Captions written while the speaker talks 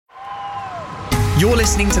You're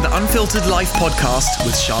listening to the Unfiltered Life podcast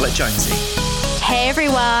with Charlotte Jonesy. Hey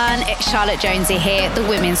everyone, it's Charlotte Jonesy here, the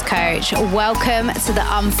women's coach. Welcome to the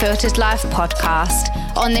Unfiltered Life podcast.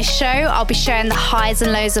 On this show, I'll be sharing the highs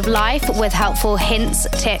and lows of life with helpful hints,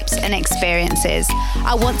 tips, and experiences.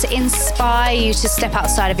 I want to inspire you to step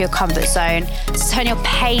outside of your comfort zone, to turn your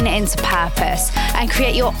pain into purpose, and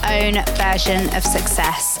create your own version of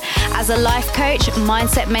success. As a life coach,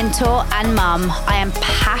 mindset mentor, and mum, I am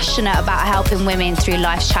passionate about helping women through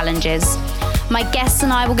life's challenges. My guests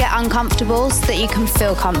and I will get uncomfortable so that you can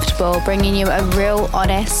feel comfortable, bringing you a real,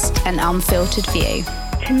 honest, and unfiltered view.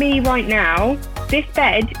 To me right now, this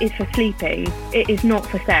bed is for sleeping. It is not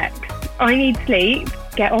for sex. I need sleep.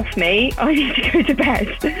 Get off me. I need to go to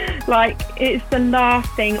bed. Like, it's the last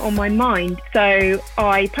thing on my mind. So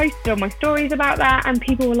I posted on my stories about that and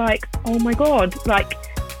people were like, oh my God, like,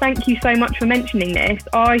 thank you so much for mentioning this.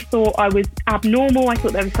 I thought I was abnormal. I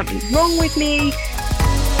thought there was something wrong with me.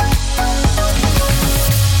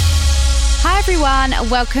 Hi everyone,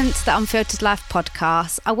 and welcome to the Unfiltered Life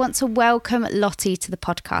podcast. I want to welcome Lottie to the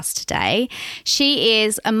podcast today. She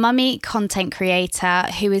is a mummy content creator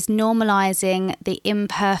who is normalising the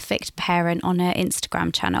imperfect parent on her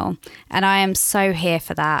Instagram channel, and I am so here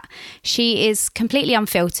for that. She is completely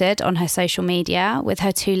unfiltered on her social media with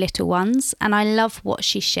her two little ones, and I love what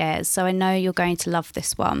she shares, so I know you're going to love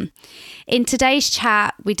this one. In today's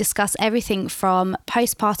chat, we discuss everything from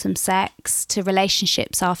postpartum sex to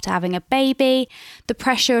relationships after having a baby, the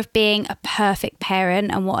pressure of being a perfect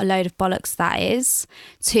parent and what a load of bollocks that is,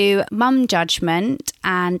 to mum judgment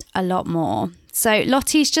and a lot more. So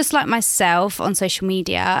Lottie's just like myself on social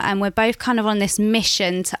media, and we're both kind of on this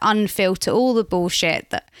mission to unfilter all the bullshit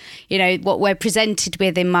that, you know, what we're presented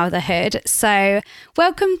with in motherhood. So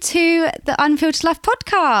welcome to the Unfiltered Life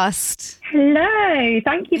podcast. Hello,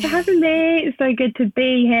 thank you for having me. It's so good to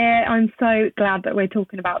be here. I'm so glad that we're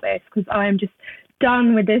talking about this because I am just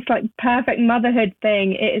done with this like perfect motherhood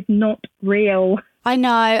thing. It is not real. I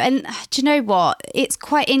know. And do you know what? It's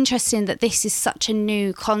quite interesting that this is such a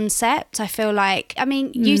new concept. I feel like, I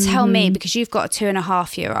mean, you tell me, because you've got a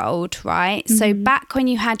 2.5-year-old, right? So back when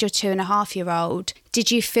you had your 2.5-year-old,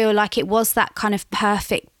 did you feel like it was that kind of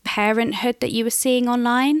perfect parenthood that you were seeing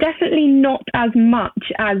online? Definitely not as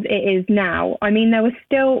much as it is now. I mean, there was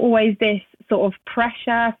still always this sort of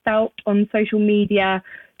pressure felt on social media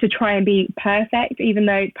to try and be perfect, even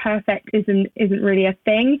though perfect isn't really a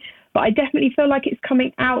thing. But I definitely feel like it's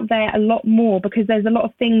coming out there a lot more because there's a lot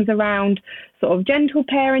of things around sort of gentle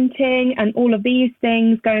parenting and all of these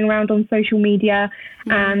things going around on social media.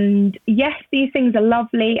 And yes, these things are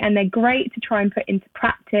lovely and they're great to try and put into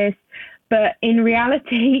practice. But in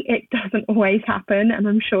reality, it doesn't always happen. And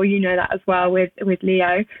I'm sure you know that as well with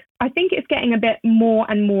Leo. I think it's getting a bit more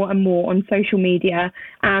and more and more on social media.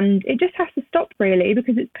 And it just has to stop really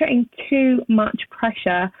because it's putting too much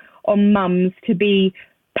pressure on mums to be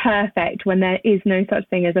perfect when there is no such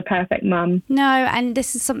thing as a perfect mum. No, and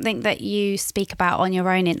this is something that you speak about on your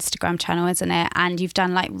own Instagram channel, isn't it? And you've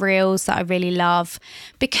done like reels that I really love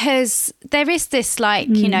because there is this like,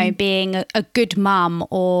 you know, being a good mum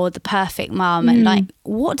or the perfect mum and like,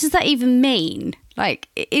 what does that even mean? Like,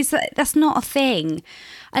 that's not a thing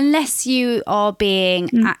unless you are being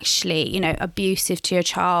actually, you know, abusive to your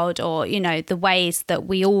child or, you know, the ways that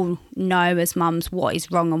we all know as mums what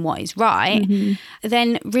is wrong and what is right.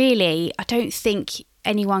 Then really, I don't think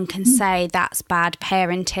anyone can say that's bad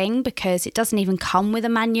parenting because it doesn't even come with a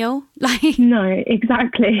manual. Like, no,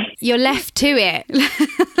 exactly. You're left to it.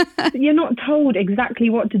 You're not told exactly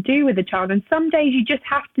what to do with a child. And some days you just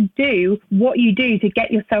have to do what you do to get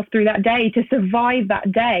yourself through that day, to survive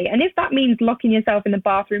that day. And if that means locking yourself in the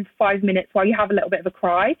bathroom for 5 minutes while you have a little bit of a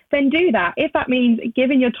cry, then do that. If that means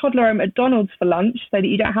giving your toddler a McDonald's for lunch so that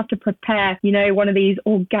you don't have to prepare, you know, one of these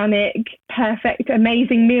organic, perfect,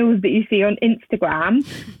 amazing meals that you see on Instagram,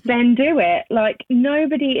 then do it. Like,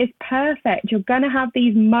 nobody is perfect. You're going to have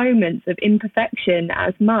these moments of imperfection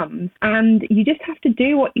as mums, and you just have to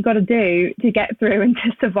do what you got to do to get through and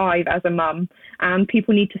to survive as a mum. And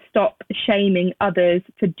people need to stop shaming others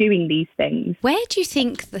for doing these things. Where do you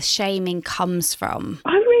think the shaming comes from?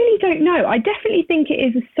 I really don't know. I definitely think it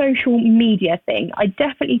is a social media thing. I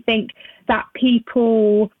definitely think that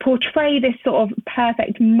people portray this sort of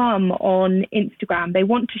perfect mum on Instagram. They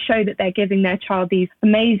want to show that they're giving their child these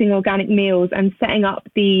amazing organic meals and setting up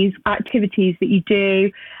these activities that you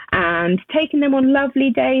do and taking them on lovely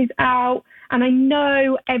days out. And I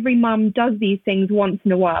know every mum does these things once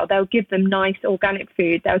in a while. They'll give them nice organic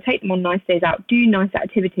food. They'll take them on nice days out, do nice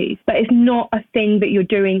activities. But it's not a thing that you're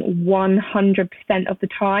doing 100% of the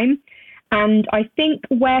time. And I think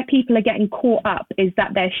where people are getting caught up is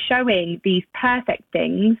that they're showing these perfect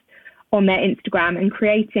things on their Instagram and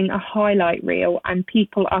creating a highlight reel, and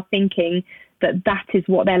people are thinking that that is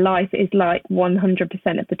what their life is like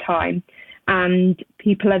 100% of the time. And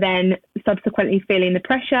people are then subsequently feeling the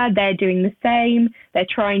pressure. They're doing the same. They're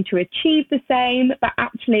trying to achieve the same, but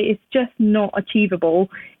actually it's just not achievable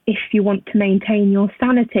if you want to maintain your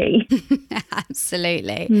sanity.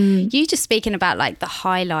 Absolutely. You just speaking about like the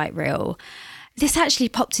highlight reel. This actually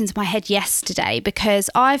popped into my head yesterday because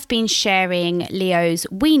I've been sharing Leo's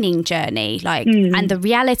weaning journey, and the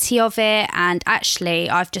reality of it. And actually,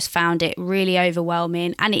 I've just found it really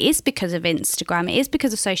overwhelming. And it is because of Instagram. It is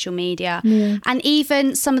because of social media. And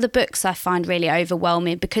even some of the books I find really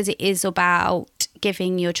overwhelming because it is about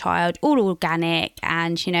giving your child all organic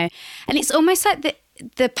and, and it's almost like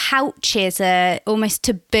the pouches are almost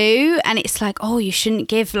taboo, and it's like, oh, you shouldn't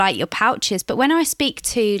give like your pouches. But when I speak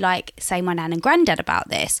to like, say, my nan and granddad about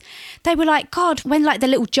this, they were like, God, when like the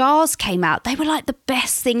little jars came out, they were like the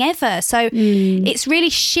best thing ever. So it's really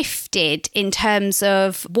shifted in terms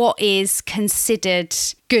of what is considered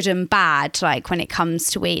good and bad, like when it comes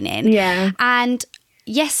to weaning. Yeah. And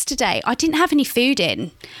yesterday I didn't have any food in.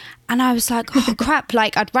 And I was like, oh, crap,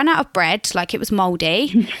 like I'd run out of bread, like it was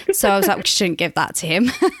mouldy. So I was like, we shouldn't give that to him.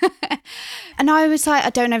 And I was like, I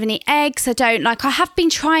don't have any eggs. I have been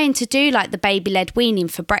trying to do like the baby-led weaning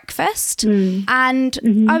for breakfast. And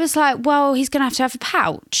I was like, well, he's going to have a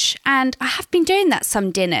pouch. And I have been doing that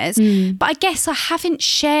some dinners. But I guess I haven't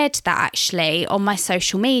shared that actually on my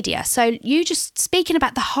social media. So you just speaking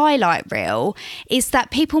about the highlight reel is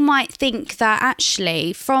that people might think that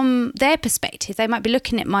actually from their perspective, they might be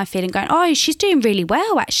looking at my feed and going, oh, she's doing really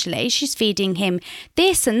well, actually. She's feeding him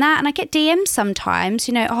this and that. And I get DMs sometimes,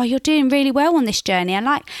 oh, you're doing really well on this journey. And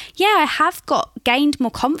like, yeah, I have gained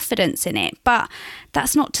more confidence in it. But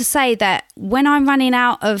that's not to say that when I'm running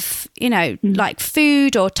out of, like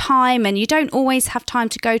food or time, and you don't always have time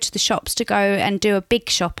to go to the shops to go and do a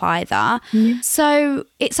big shop either. So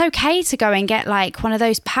it's okay to go and get like one of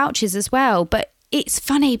those pouches as well. But it's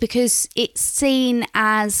funny because it's seen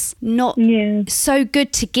as not so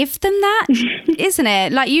good to give them that, isn't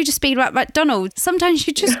it? Like you just speak about McDonald's. Sometimes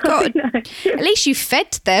you just got, at least you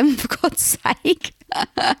fed them, for God's sake.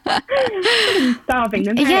 Starving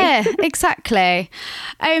them. Yeah, exactly.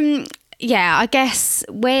 Yeah, I guess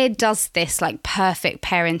where does this like perfect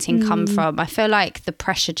parenting come from? I feel like the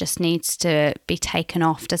pressure just needs to be taken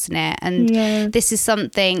off, doesn't it? And this is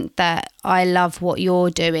something that I love what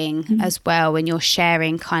you're doing as well, when you're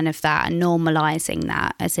sharing kind of that and normalising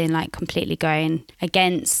that, as in like completely going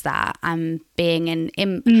against that and being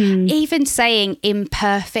even saying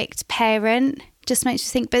imperfect parent just makes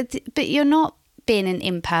you think, but you're not being an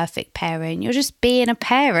imperfect parent, you're just being a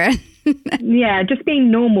parent. Yeah, just being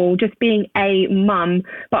normal, just being a mum.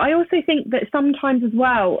 But I also think that sometimes as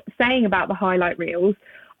well, saying about the highlight reels,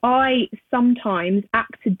 I sometimes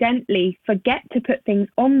accidentally forget to put things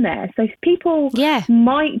on there. So people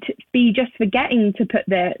might be just forgetting to put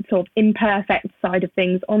the sort of imperfect side of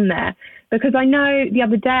things on there. Because I know the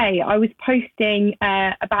other day I was posting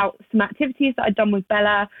about some activities that I'd done with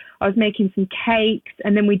Bella. I was making some cakes,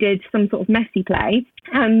 and then we did some sort of messy play.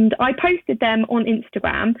 And I posted them on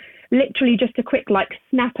Instagram, literally just a quick like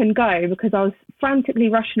snap and go, because I was frantically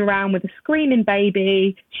rushing around with a screaming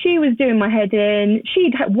baby. She was doing my head in.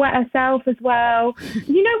 She'd wet herself as well.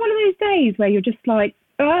 One of those days where you're just like,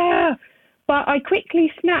 ah. But I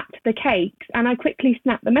quickly snapped the cakes and I quickly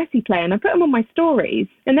snapped the messy play and I put them on my stories.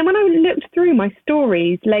 And then when I looked through my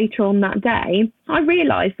stories later on that day, I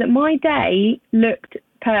realised that my day looked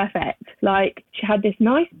perfect. Like, she had this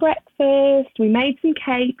nice breakfast, we made some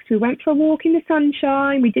cakes, we went for a walk in the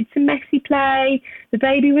sunshine, we did some messy play, the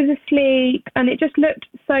baby was asleep, and it just looked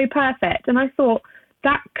so perfect. And I thought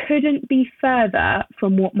that couldn't be further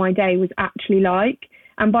from what my day was actually like.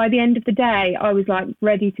 And by the end of the day, I was like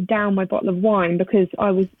ready to down my bottle of wine because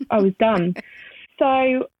I was done.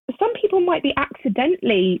 So some people might be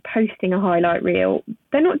accidentally posting a highlight reel.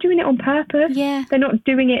 They're not doing it on purpose. Yeah. They're not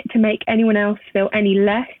doing it to make anyone else feel any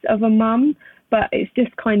less of a mum. But it's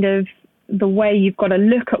just kind of the way you've got to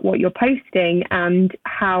look at what you're posting and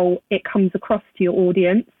how it comes across to your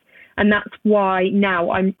audience. And that's why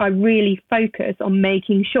now I really focus on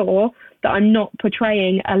making sure that I'm not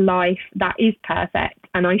portraying a life that is perfect.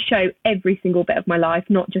 And I show every single bit of my life,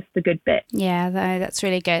 not just the good bit. Yeah, that's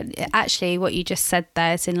really good. Actually, what you just said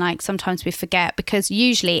there is in like, sometimes we forget, because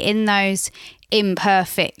usually in those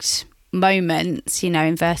imperfect moments,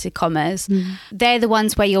 inverted commas, they're the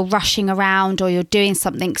ones where you're rushing around or you're doing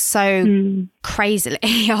something so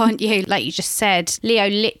crazily, aren't you? Like you just said, Leo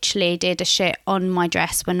literally did a shit on my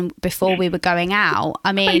dress before we were going out.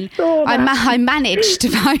 I mean, I managed to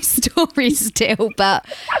post stories still, but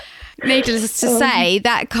needless to say,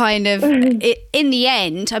 that kind of, in the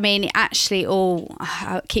end, I mean, it actually all,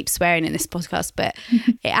 I keep swearing in this podcast, but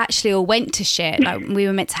it actually all went to shit. Like, we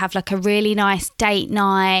were meant to have like a really nice date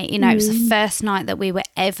night. It was the first night that we were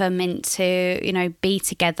ever meant to, be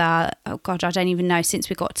together. Oh God, I don't even know, since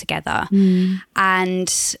we got together.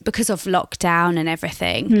 And because of lockdown and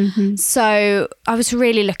everything. So I was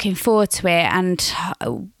really looking forward to it. And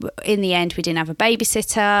in the end, we didn't have a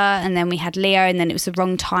babysitter, and then we had Leo, and then it was the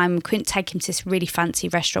wrong time. Couldn't take him to this really fancy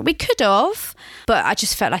restaurant. We could have, but I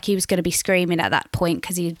just felt like he was going to be screaming at that point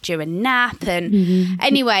because he was due a nap. And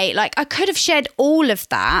anyway, like, I could have shared all of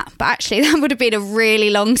that, but actually that would have been a really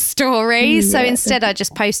long story. So instead I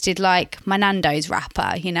just posted like my Nando's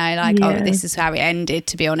wrapper, oh, this is how it ended,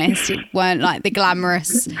 to be honest. It weren't like the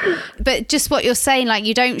glamorous, but just what you're saying, like,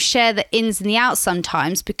 you don't share the ins and the outs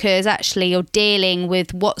sometimes because actually you're dealing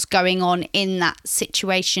with what's going on in that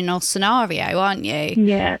situation or scenario, aren't you?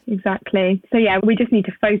 Yeah, exactly. So yeah, we just need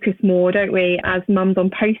to focus more, don't we, as mums,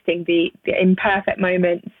 on posting the imperfect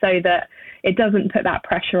moments so that it doesn't put that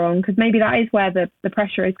pressure on, because maybe that is where the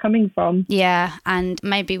pressure is coming from. Yeah, and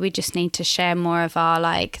maybe we just need to share more of our,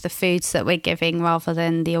 like, the foods that we're giving rather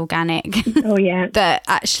than the organic. Oh yeah. That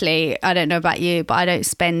actually, I don't know about you, but I don't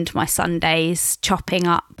spend my Sundays chopping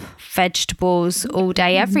up vegetables all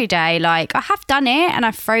day, every day. Like, I have done it and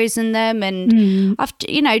I've frozen them and I've,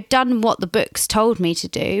 done what the books told me to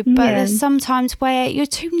do. But there's sometimes where you're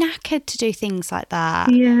too knackered to do things like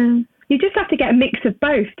that. Yeah. You just have to get a mix of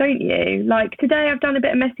both, don't you? Like, today I've done a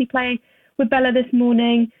bit of messy play with Bella this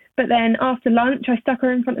morning, but then after lunch I stuck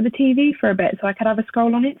her in front of the TV for a bit so I could have a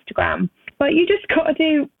scroll on Instagram. But you just got to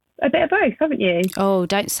do a bit of both, haven't you? Oh,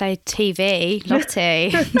 don't say TV,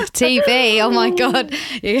 Lottie. TV, oh my God.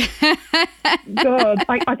 God,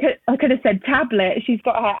 I could have said tablet. She's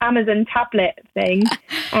got her Amazon tablet thing.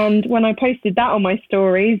 And when I posted that on my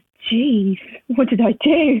stories, geez, what did I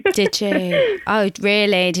do? Did you? Oh,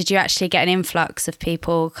 really? Did you actually get an influx of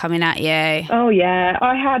people coming at you? Oh, yeah.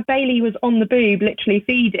 I had Bailey was on the boob, literally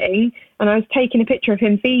feeding, and I was taking a picture of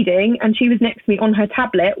him feeding, and she was next to me on her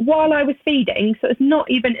tablet while I was feeding. So it's not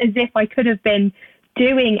even as if I could have been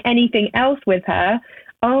doing anything else with her.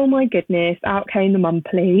 Oh my goodness, out came the mum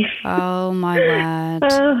police. Oh my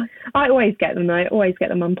word. I always get them though, I always get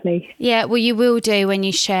the mum police. Yeah, well, you will do when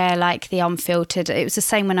you share like the unfiltered. It was the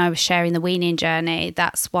same when I was sharing the weaning journey.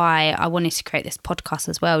 That's why I wanted to create this podcast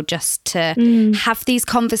as well, just to have these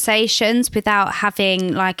conversations without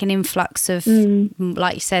having like an influx of,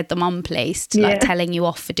 like you said, the mum police, like telling you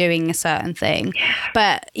off for doing a certain thing.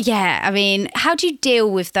 But yeah, I mean, how do you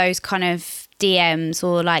deal with those kind of DMs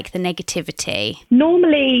or like the negativity?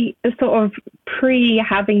 Normally, sort of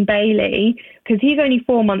pre-having Bailey, because he's only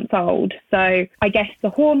 4 months old, so I guess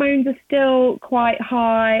the hormones are still quite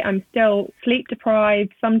high. I'm still sleep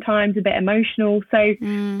deprived, sometimes a bit emotional. So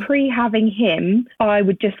pre-having him, I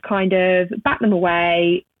would just kind of bat them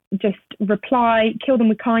away, just reply, kill them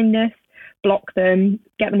with kindness, block them,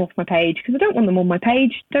 get them off my page, because I don't want them on my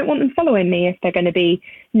page. Don't want them following me if they're going to be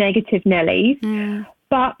negative Nellies.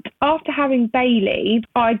 But after having Bailey,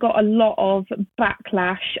 I got a lot of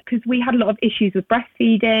backlash because we had a lot of issues with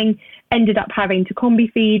breastfeeding, ended up having to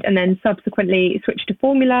combi feed and then subsequently switched to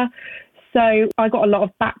formula. So I got a lot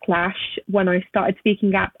of backlash when I started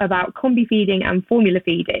speaking about combi feeding and formula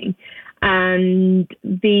feeding. And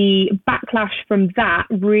the backlash from that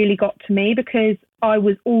really got to me because I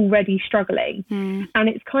was already struggling. And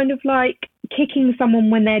it's kind of like kicking someone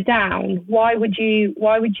when they're down. Why would you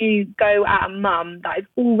go at a mum that is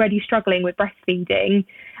already struggling with breastfeeding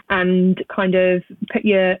and kind of put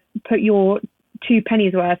your 2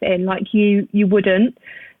 pennies worth in? Like, you wouldn't.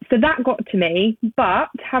 So that got to me. But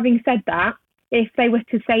having said that, if they were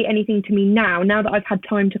to say anything to me now that I've had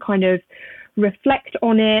time to kind of reflect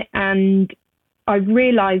on it, and I've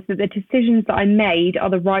realised that the decisions that I made are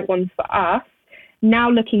the right ones for us.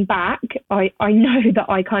 Now looking back, I know that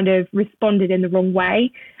I kind of responded in the wrong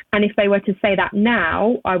way. And if they were to say that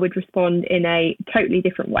now, I would respond in a totally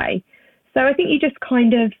different way. So I think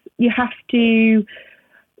you have to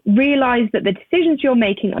realise that the decisions you're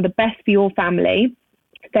making are the best for your family.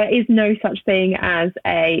 There is no such thing as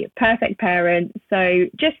a perfect parent. So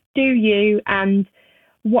just do you, and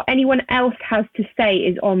what anyone else has to say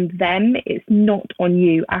is on them. It's not on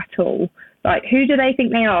you at all. Like, who do they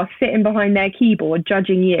think they are sitting behind their keyboard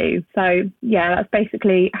judging you? So, yeah, that's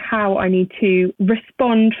basically how I need to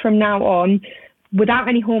respond from now on, without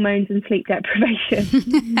any hormones and sleep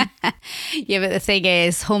deprivation. Yeah, but the thing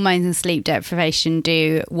is, hormones and sleep deprivation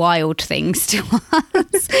do wild things to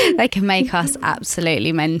us. They can make us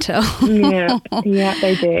absolutely mental. Yeah,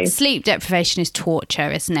 they do. Sleep deprivation is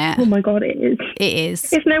torture, isn't it? Oh my God, it is. It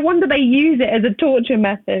is. It's no wonder they use it as a torture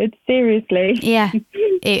method. Seriously. Yeah,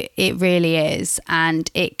 it really is.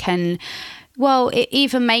 And it can... Well, it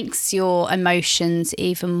even makes your emotions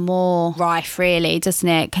even more rife, really, doesn't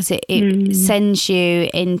it? Because it sends you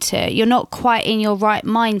into, you're not quite in your right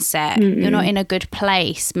mindset. You're not in a good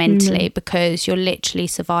place mentally because you're literally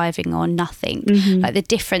surviving on nothing. Like the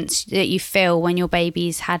difference that you feel when your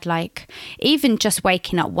baby's had, like, even just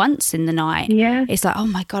waking up once in the night. Yeah. It's like, oh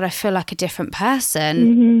my God, I feel like a different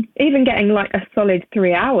person. Even getting like a solid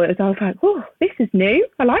 3 hours, I was like, oh, this is new.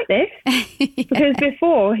 I like this. Because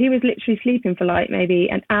before, he was literally sleeping for like maybe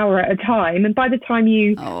an hour at a time, and by the time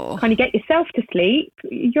you kind of get yourself to sleep,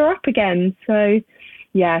 you're up again. So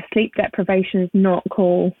yeah, sleep deprivation is not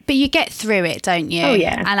cool. But you get through it, don't you? Oh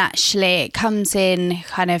yeah. And actually it comes in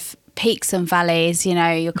kind of peaks and valleys, you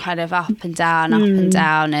know, you're kind of up and down,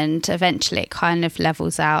 and eventually it kind of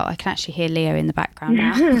levels out. I can actually hear Leo in the background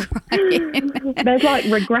now. There's like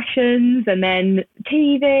regressions and then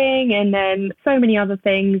teething and then so many other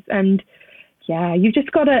things, and yeah, you've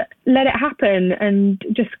just got to let it happen and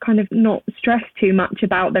just kind of not stress too much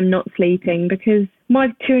about them not sleeping, because my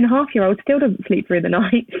 2.5-year-old still doesn't sleep through the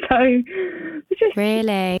night. So it's just...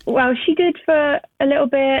 Really? Well, she did for a little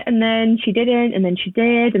bit, and then she didn't, and then she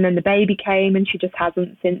did, and then the baby came, and she just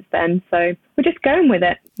hasn't since then. So we're just going with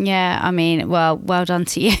it. Yeah, I mean, well done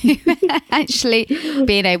to you. Actually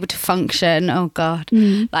being able to function. Oh God.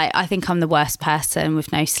 Like, I think I'm the worst person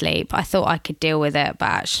with no sleep. I thought I could deal with it, but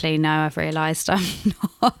actually no, I've realised I'm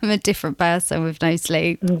not. I'm a different person with no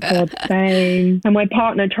sleep. Oh God, same. And my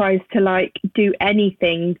partner tries to like do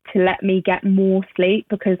anything to let me get more sleep,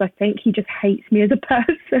 because I think he just hates me as a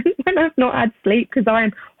person when I've not had sleep, because I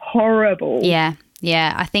am horrible.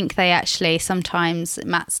 Yeah, I think they actually, sometimes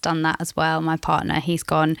Matt's done that as well, my partner. He's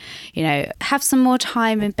gone, you know, have some more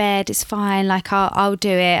time in bed, it's fine, like I'll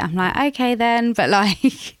do it. I'm like, okay then. But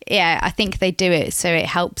like, yeah, I think they do it so it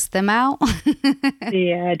helps them out.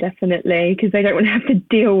 Yeah, definitely, because they don't want to have to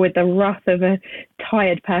deal with the wrath of a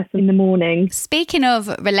tired person in the morning. Speaking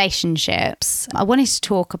of relationships, I wanted to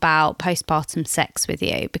talk about postpartum sex with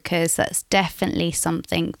you, because that's definitely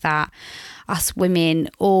something that us women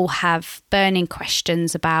all have burning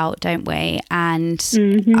questions about, don't we? And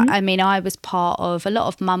I mean, I was part of a lot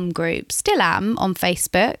of mum groups, still am, on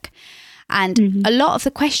Facebook. And a lot of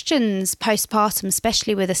the questions postpartum,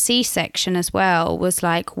 especially with a C-section as well, was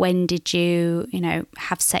like, when did you know,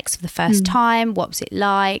 have sex for the first time? What was it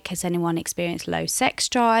like? Has anyone experienced low sex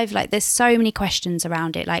drive? Like, there's so many questions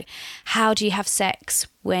around it. Like, how do you have sex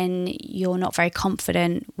when you're not very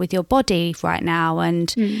confident with your body right now? And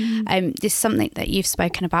this is something that you've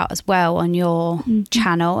spoken about as well on your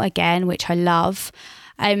channel, again, which I love.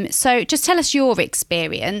 So just tell us your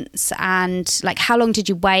experience, and like, how long did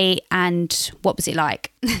you wait and what was it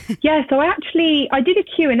like? Yeah, so I did a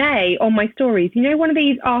Q&A on my stories. You know, one of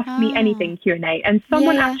these Ask Me Anything Q&A, and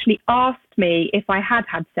someone actually asked me if I had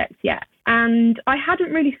had sex yet. And I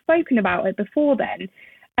hadn't really spoken about it before then.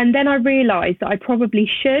 And then I realised that I probably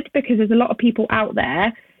should, because there's a lot of people out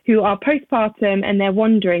there who are postpartum and they're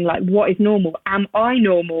wondering, like, what is normal? Am I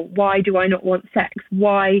normal? Why do I not want sex?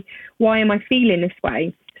 Why am I feeling this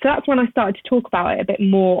way? So that's when I started to talk about it a bit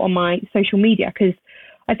more on my social media, because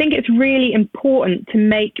I think it's really important to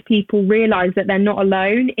make people realise that they're not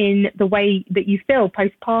alone in the way that you feel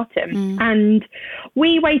postpartum. And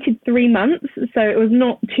we waited 3 months, so it was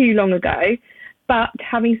not too long ago. But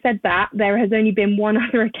having said that, there has only been one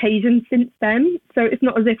other occasion since then. So it's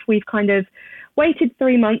not as if we've kind of waited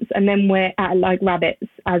 3 months and then we're at like rabbits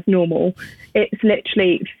as normal. It's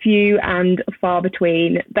literally few and far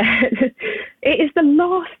between. It is the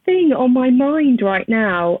last thing on my mind right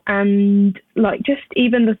now. And like, just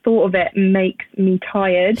even the thought of it makes me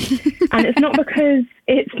tired. And it's not because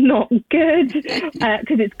it's not good,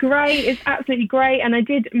 because it's great. It's absolutely great. And I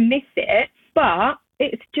did miss it. But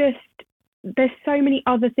it's just, there's so many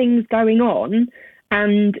other things going on.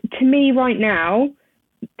 And to me right now,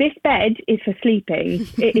 this bed is for sleeping.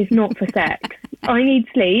 It is not for sex. I need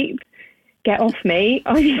sleep. Get off me.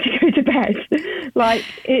 I need to go to bed. Like,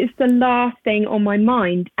 it's the last thing on my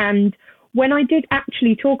mind. And when I did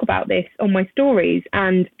actually talk about this on my stories,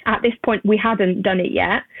 and at this point we hadn't done it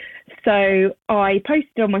yet, so I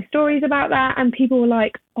posted on my stories about that, and people were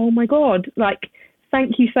like, oh my God, like,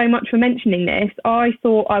 thank you so much for mentioning this. I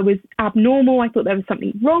thought I was abnormal. I thought there was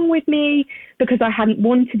something wrong with me because I hadn't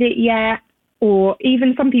wanted it yet. Or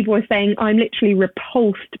even some people were saying I'm literally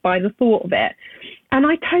repulsed by the thought of it. And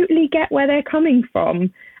I totally get where they're coming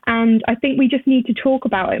from. And I think we just need to talk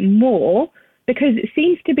about it more, because it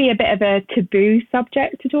seems to be a bit of a taboo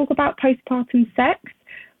subject to talk about postpartum sex.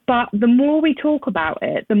 But the more we talk about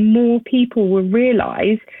it, the more people will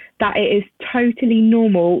realise that it is totally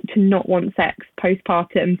normal to not want sex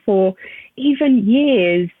postpartum for even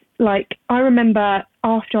years. Like, I remember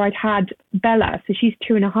after I'd had Bella, so she's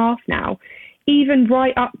 2.5 now, even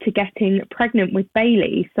right up to getting pregnant with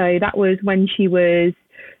Bailey. So that was when she was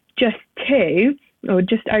just 2 or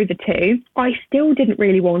just over 2. I still didn't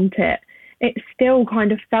really want it. It still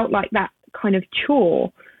kind of felt like that kind of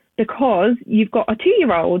chore, because you've got a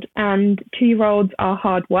 2-year-old, and 2-year-olds are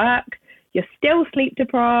hard work. You're still sleep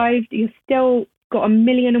deprived. You've still got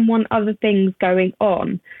 1,000,001 other things going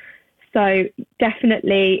on. So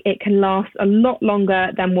definitely it can last a lot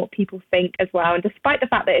longer than what people think as well. And despite the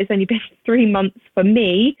fact that it's only been 3 months for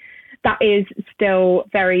me, that is still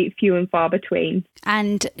very few and far between.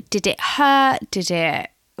 And did it hurt?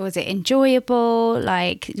 Was it enjoyable?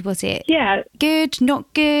 Like, was it good,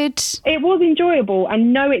 not good? It was enjoyable,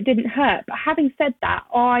 and no, it didn't hurt. But having said that,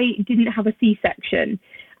 I didn't have a C-section.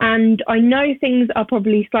 And I know things are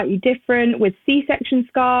probably slightly different with C-section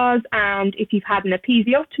scars, and if you've had an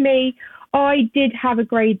episiotomy. I did have a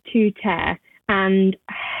grade 2 tear and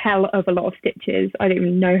hell of a lot of stitches. I don't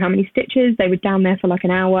even know how many stitches. They were down there for like an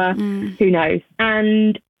hour. Who knows?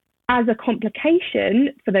 And as a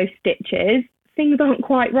complication for those stitches, things aren't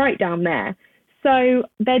quite right down there. So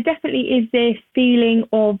there definitely is this feeling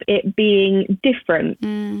of it being different.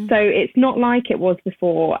 So it's not like it was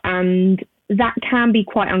before. And that can be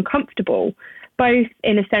quite uncomfortable, both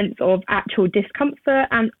in a sense of actual discomfort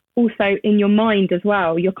and also in your mind as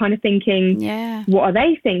well. You're kind of thinking, what are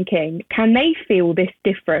they thinking? Can they feel this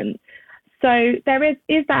different? So there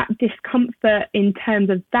is that discomfort in terms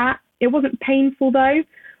of that. It wasn't painful though,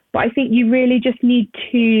 but I think you really just need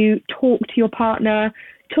to talk to your partner,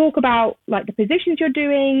 talk about like the positions you're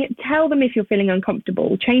doing, tell them if you're feeling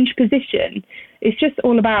uncomfortable, change position. It's just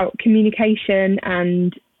all about communication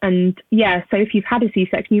and yeah, so if you've had a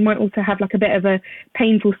C-section, you might also have like a bit of a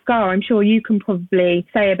painful scar. I'm sure you can probably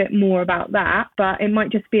say a bit more about that, but it might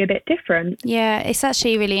just be a bit different. Yeah, it's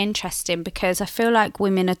actually really interesting, because I feel like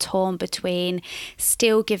women are torn between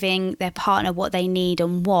still giving their partner what they need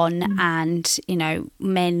and want, and, you know,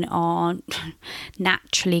 men are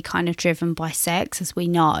naturally kind of driven by sex, as we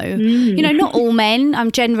know. You know, not all men, I'm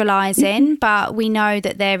generalising, but we know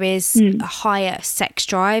that there is a higher sex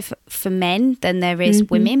drive for men than there is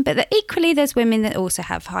women. But equally, there's women that also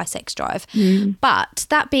have high sex drive. But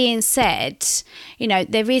that being said, you know,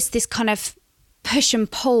 there is this kind of push and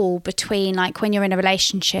pull between, like, when you're in a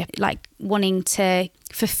relationship, like wanting to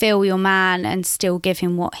fulfill your man and still give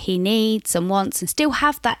him what he needs and wants, and still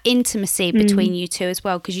have that intimacy between you two as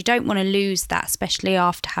well, because you don't want to lose that, especially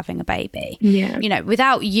after having a baby. You know,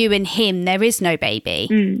 without you and him, there is no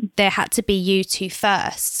baby. There had to be you two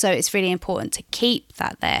first, so it's really important to keep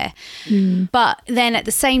that there. But then at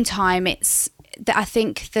the same time, I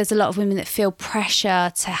think there's a lot of women that feel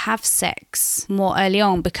pressure to have sex more early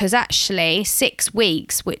on, because actually 6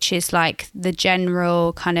 weeks, which is like the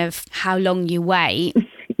general kind of how long you wait,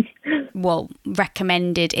 well,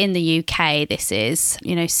 recommended in the UK, this is,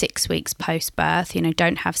 you know, 6 weeks post-birth, you know,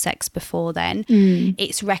 don't have sex before then.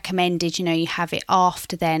 It's recommended, you know, you have it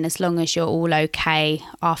after then, as long as you're all okay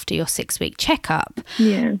after your 6-week checkup.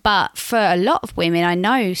 But for a lot of women, I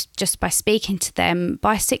know just by speaking to them,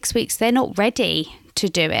 by 6 weeks, they're not ready to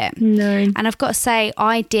do it. And I've got to say,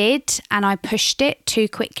 I did, and I pushed it too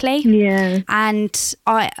quickly. And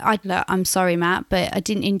I'm sorry, Matt, but I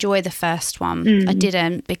didn't enjoy the first one. I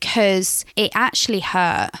didn't, because it actually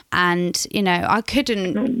hurt, and, you know, I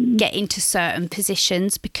couldn't get into certain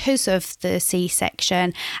positions because of the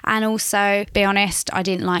C-section, and also, be honest, I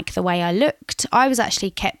didn't like the way I looked. I was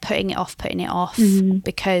actually kept putting it off,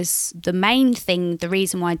 because the main thing, the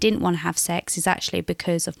reason why I didn't want to have sex is actually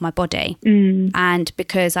because of my body. And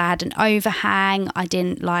because I had an overhang, I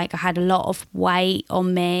had a lot of weight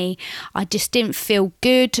on me. I just didn't feel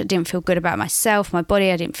good. I didn't feel good about myself, my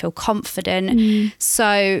body. I didn't feel confident.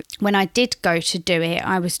 So when I did go to do it,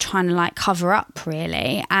 I was trying to like cover up,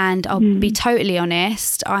 really. And I'll be totally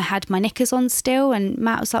honest, I had my knickers on still, and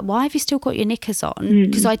Matt was like, why have you still got your knickers on?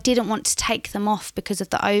 Because I didn't want to take them off because of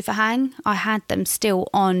the overhang. I had them still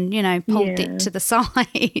on, you know, pulled it to the side.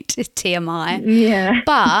 TMI.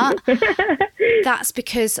 But that's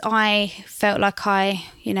because I felt like I,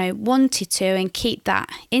 wanted to and keep that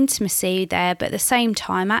intimacy there. But at the same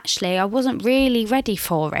time, actually, I wasn't really ready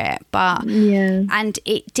for it. But and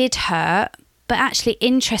it did hurt. But actually,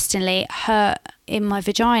 interestingly, it hurt in my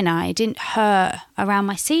vagina. It didn't hurt around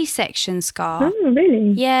my C-section scar. Oh,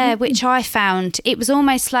 really? Yeah, which I found, it was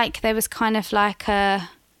almost like there was kind of like a,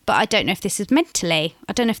 but I don't know if this is mentally.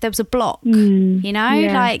 I don't know if there was a block,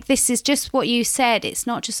 Like this is just what you said. It's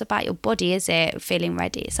not just about your body, is it? Feeling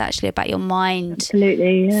ready. It's actually about your mind.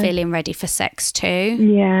 Absolutely, feeling ready for sex too.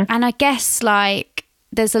 Yeah. And I guess like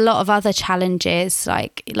there's a lot of other challenges.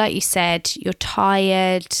 Like you said, you're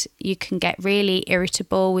tired. You can get really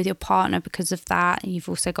irritable with your partner because of that. You've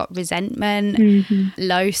also got resentment,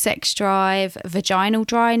 low sex drive, vaginal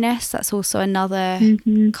dryness. That's also another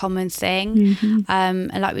common thing.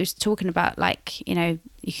 And like we were talking about, like,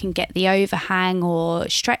 you can get the overhang or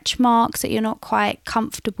stretch marks that you're not quite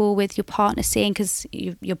comfortable with your partner seeing because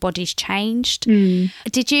your body's changed.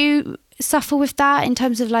 Did you suffer with that in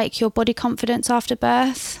terms of like your body confidence after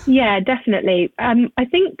birth? Yeah, definitely. I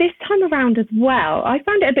think this time around as well, I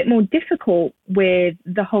found it a bit more difficult with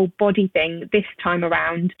the whole body thing this time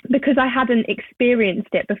around because I hadn't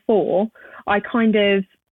experienced it before. I kind of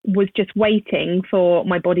was just waiting for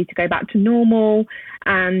my body to go back to normal,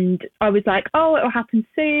 and I was like, oh, it'll happen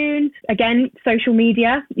soon. Again, social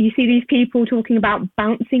media, you see these people talking about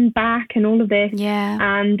bouncing back and all of this,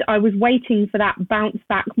 and I was waiting for that bounce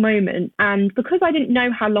back moment, and because I didn't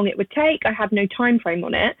know how long it would take, I had no time frame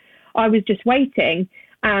on it, I was just waiting.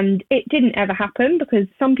 And it didn't ever happen because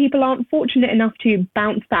some people aren't fortunate enough to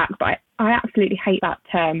bounce back. But I absolutely hate that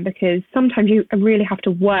term because sometimes you really have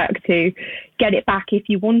to work to get it back if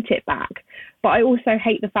you want it back. But I also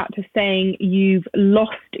hate the fact of saying you've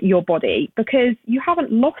lost your body because you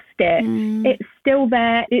haven't lost it. It's still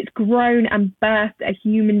there. It's grown and birthed a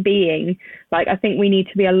human being. Like, I think we need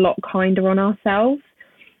to be a lot kinder on ourselves.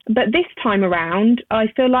 But this time around, I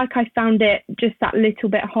feel like I found it just that little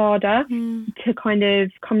bit harder to kind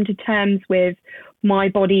of come to terms with my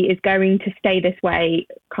body is going to stay this way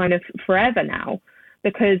kind of forever now,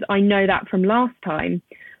 because I know that from last time.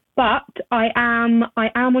 But I am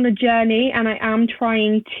on a journey, and I am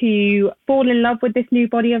trying to fall in love with this new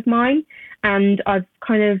body of mine. And I've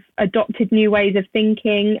kind of adopted new ways of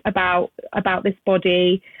thinking about this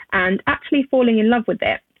body and actually falling in love with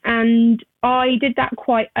it. And I did that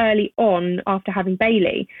quite early on after having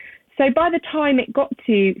Bailey. So by the time it got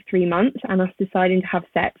to 3 months and us deciding to have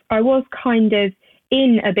sex, I was kind of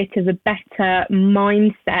in a bit of a better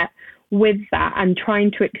mindset with that and trying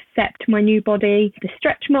to accept my new body, the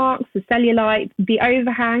stretch marks, the cellulite, the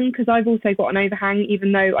overhang, because I've also got an overhang,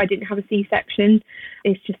 even though I didn't have a C-section,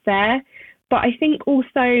 it's just there. But I think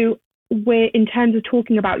also in terms of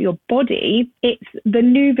talking about your body, it's the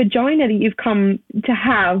new vagina that you've come to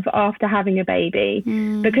have after having a baby,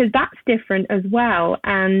 because that's different as well.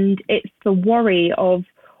 And it's the worry of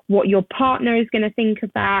what your partner is going to think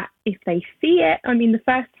of that if they see it. I mean, the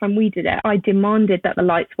first time we did it, I demanded that the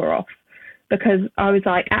lights were off because I was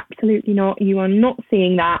like, absolutely not. You are not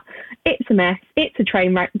seeing that. It's a mess. It's a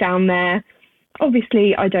train wreck down there.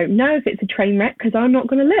 Obviously, I don't know if it's a train wreck because I'm not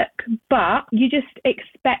going to look, but you just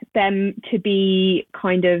expect them to be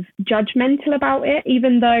kind of judgmental about it,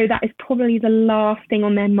 even though that is probably the last thing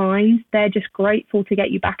on their minds. They're just grateful to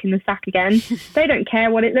get you back in the sack again. They don't care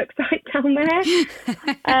what it looks like down there.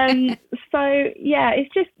 So, yeah,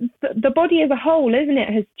 it's just the body as a whole, isn't it,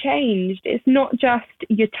 has changed. It's not just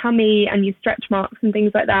your tummy and your stretch marks and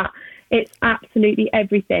things like that. It's absolutely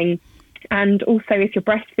everything. And also if you're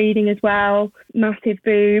breastfeeding as well, massive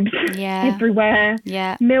boobs everywhere,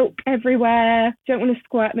 milk everywhere. Don't want to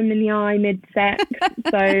squirt them in the eye mid-sex.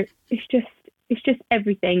 So it's just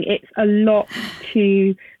everything. It's a lot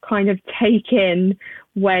to kind of take in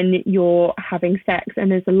when you're having sex,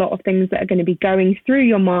 and there's a lot of things that are going to be going through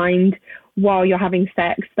your mind while you're having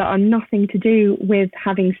sex that are nothing to do with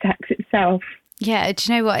having sex itself. Yeah,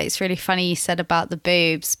 do you know what? It's really funny you said about the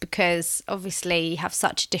boobs, because obviously you have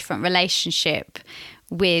such a different relationship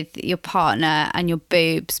with your partner and your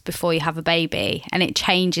boobs before you have a baby, and it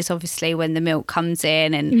changes obviously when the milk comes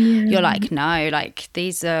in and you're like, no, like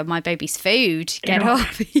these are my baby's food, get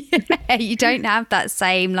off. You don't have that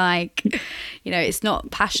same, like, you know, it's not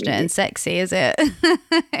passionate and sexy, is it?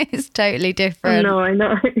 It's totally different. No, I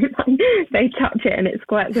know. They touch it and it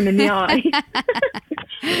squirts them in the eye.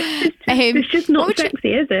 It's just not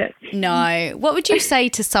sexy, is it? No. What would you say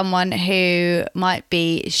to someone who might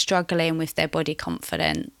be struggling with their body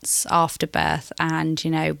confidence after birth and,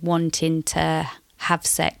 you know, wanting to have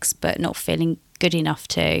sex but not feeling good enough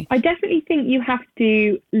to? I definitely think you have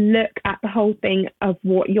to look at the whole thing of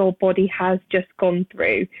what your body has just gone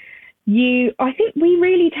through. I think we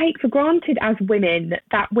really take for granted as women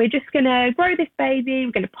that we're just going to grow this baby,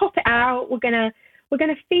 we're going to pop it out, we're going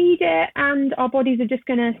to feed it, and our bodies are just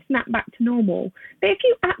going to snap back to normal. But if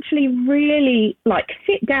you actually really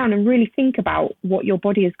sit down and really think about what your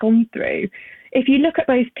body has gone through, if you look at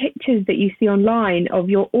those pictures that you see online of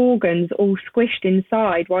your organs all squished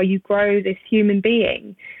inside while you grow this human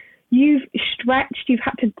being, you've stretched, you've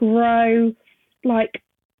had to grow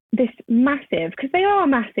this massive, because they are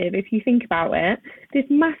massive if you think about it, this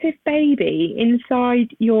massive baby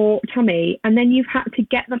inside your tummy, and then you've had to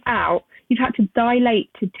get them out. You've had to dilate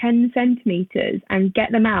to 10 centimetres and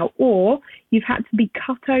get them out, or you've had to be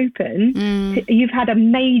cut open. You've had a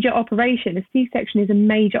major operation. A C-section is a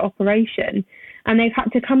major operation, and they've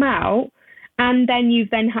had to come out, and then you've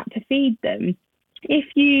then had to feed them. If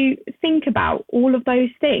you think about all of those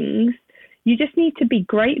things, you just need to be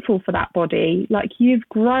grateful for that body. You've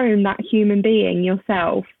grown that human being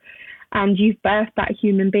yourself, and you've birthed that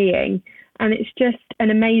human being. And it's just an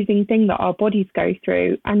amazing thing that our bodies go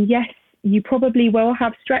through. And yes, you probably will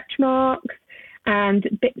have stretch marks and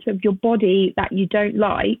bits of your body that you don't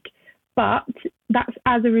like, but that's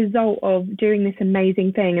as a result of doing this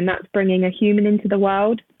amazing thing, and that's bringing a human into the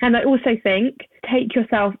world. And I also think, take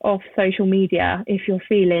yourself off social media if you're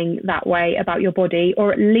feeling that way about your body,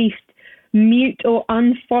 or at least mute or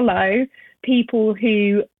unfollow people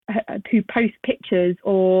who post pictures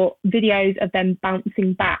or videos of them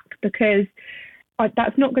bouncing back, because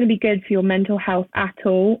that's not going to be good for your mental health at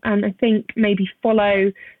all. And I think maybe follow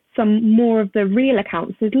some more of the real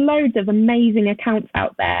accounts. There's loads of amazing accounts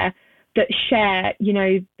out there that share,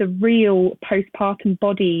 the real postpartum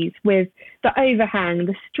bodies with the overhang,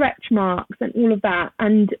 the stretch marks and all of that,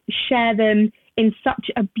 and share them in such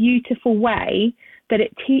a beautiful way that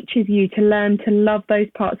it teaches you to learn to love those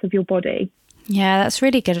parts of your body. Yeah, that's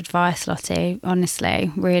really good advice, Lottie. Honestly,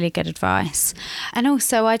 really good advice. And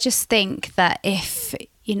also, I just think that if,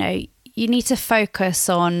 you need to focus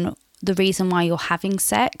on the reason why you're having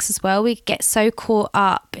sex as well. We get so caught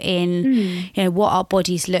up in, what our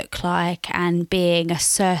bodies look like and being a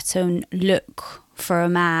certain look for a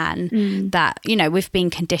man that, we've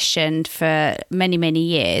been conditioned for many, many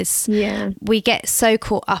years. Yeah. We get so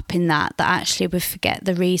caught up in that actually we forget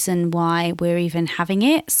the reason why we're even having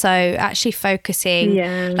it. So actually focusing,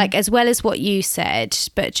 as well as what you said,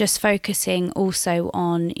 but just focusing also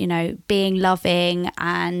on, being loving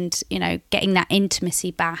and, getting that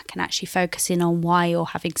intimacy back, and actually focusing on why you're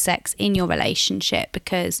having sex in your relationship,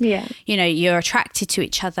 because, you're attracted to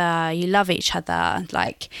each other, you love each other,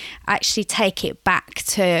 actually take it back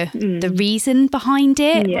to the reason behind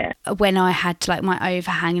it. When I had my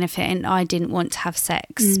overhang and everything, I didn't want to have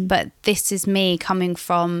sex, but this is me coming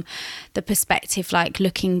from the perspective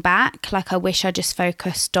looking back, I wish I just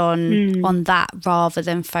focused on that rather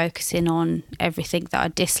than focusing on everything that I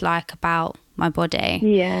dislike about my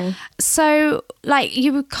body. So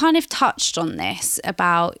you kind of touched on this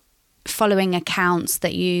about following accounts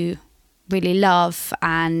that you really love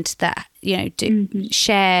and that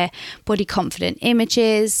share body confident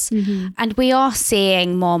images, and we are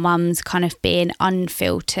seeing more mums kind of being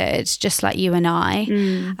unfiltered, just like you and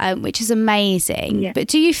I, which is amazing. But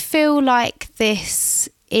do you feel like this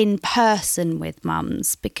in person with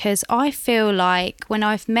mums? Because I feel like when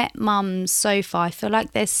I've met mums so far, I feel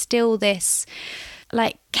like there's still this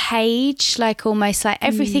cage, almost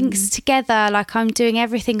everything's together, I'm doing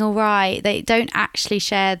everything all right. They don't actually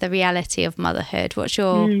share the reality of motherhood. What's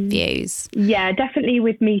your views? Yeah, definitely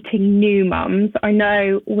with meeting new mums. I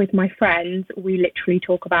know with my friends, we literally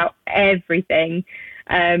talk about everything,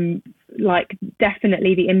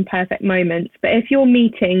 definitely the imperfect moments. But if you're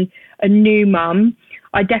meeting a new mum,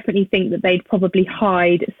 I definitely think that they'd probably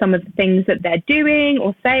hide some of the things that they're doing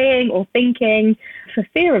or saying or thinking for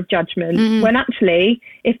fear of judgment, when actually,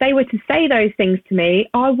 if they were to say those things to me,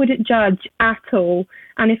 I wouldn't judge at all.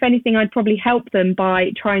 And if anything, I'd probably help them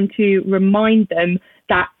by trying to remind them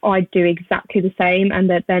that I do exactly the same and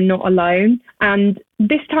that they're not alone. And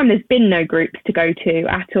this time there's been no groups to go to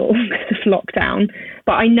at all because of lockdown.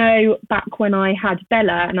 But I know back when I had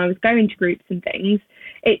Bella and I was going to groups and things,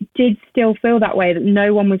 it did still feel that way, that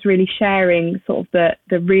no one was really sharing sort of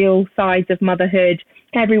the real sides of motherhood.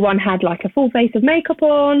 Everyone had a full face of makeup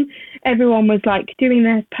on. Everyone was doing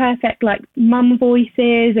their perfect mum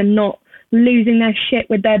voices and not losing their shit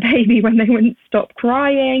with their baby when they wouldn't stop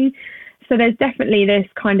crying. So there's definitely this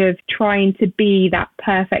kind of trying to be that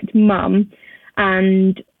perfect mum.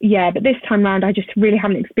 And But this time round, I just really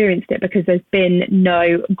haven't experienced it because there's been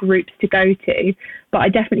no groups to go to. But I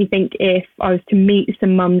definitely think if I was to meet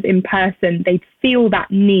some mums in person, they'd feel that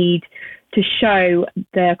need to show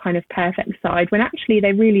the kind of perfect side when actually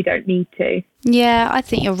they really don't need to. Yeah, I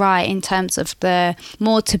think you're right in terms of the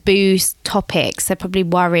more taboo topics. They're probably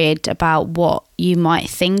worried about what you might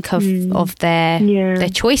think of their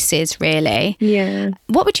choices, really. Yeah.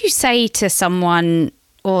 What would you say to someone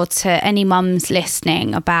or to any mums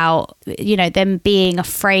listening about, them being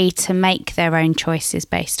afraid to make their own choices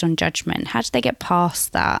based on judgment? How do they get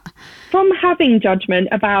past that? From having judgment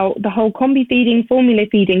about the whole combi feeding, formula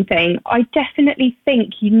feeding thing, I definitely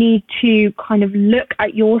think you need to kind of look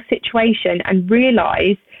at your situation and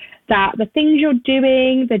realise that the things you're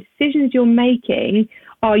doing, the decisions you're making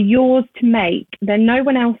are yours to make. They're no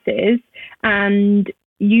one else's, and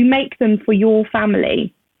you make them for your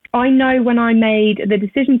family. I know when I made the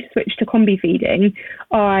decision to switch to combi feeding,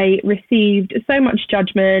 I received so much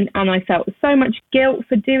judgment and I felt so much guilt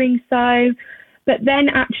for doing so. But then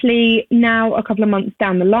actually now, a couple of months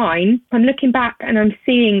down the line, I'm looking back and I'm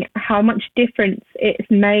seeing how much difference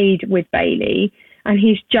it's made with Bailey, and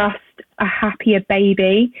he's just a happier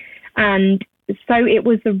baby. And so it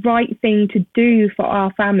was the right thing to do for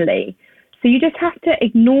our family. So you just have to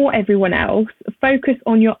ignore everyone else, focus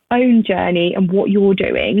on your own journey and what you're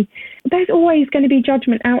doing. There's always going to be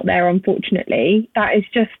judgment out there, unfortunately. That is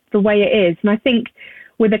just the way it is. And I think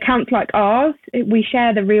with accounts like ours, we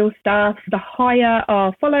share the real stuff. The higher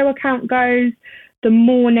our follow count goes, the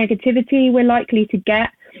more negativity we're likely to get.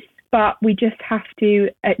 But we just have to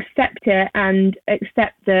accept it and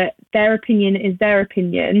accept that their opinion is their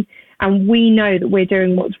opinion. And we know that we're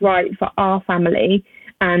doing what's right for our family.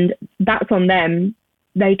 And that's on them.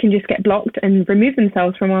 They can just get blocked and remove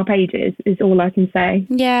themselves from our pages, is all I can say.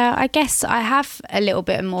 Yeah, I guess I have a little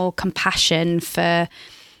bit more compassion for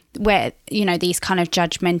where, these kind of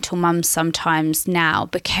judgmental mums sometimes now,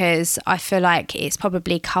 because I feel like it's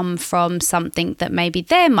probably come from something that maybe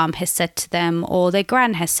their mum has said to them or their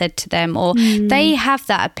gran has said to them, or they have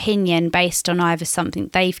that opinion based on either something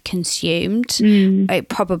they've consumed. It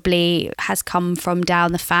probably has come from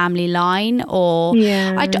down the family line, or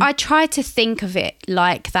I try to think of it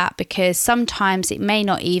like that, because sometimes it may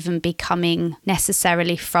not even be coming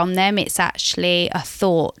necessarily from them. It's actually a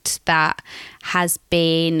thought that has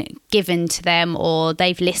been given to them or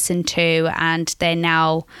they've listened to, and they're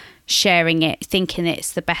now sharing it thinking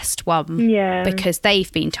it's the best one because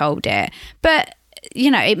they've been told it. But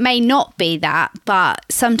it may not be that, but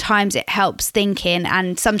sometimes it helps thinking,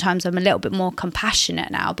 and sometimes I'm a little bit more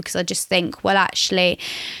compassionate now, because I just think, well, actually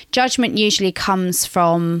judgment usually comes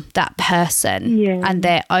from that person and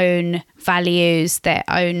their own values, their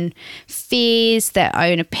own fears, their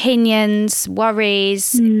own opinions,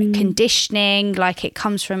 worries, conditioning. Like, it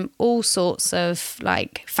comes from all sorts of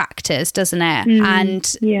factors, doesn't it? And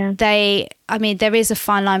there is a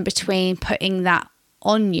fine line between putting that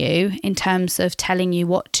on you in terms of telling you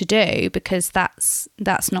what to do, because that's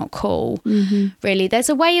not cool. Really, there's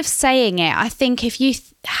a way of saying it. I think if you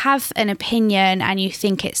have an opinion and you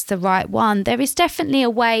think it's the right one, there is definitely a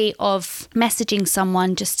way of messaging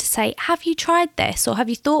someone just to say, have you tried this, or have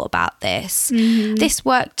you thought about this? This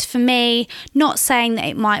worked for me. Not saying that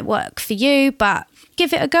it might work for you, but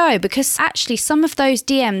give it a go, because actually some of those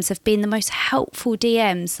DMs have been the most helpful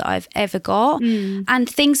DMs that I've ever got, and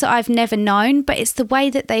things that I've never known. But it's the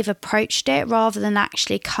way that they've approached it, rather than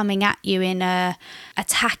actually coming at you in a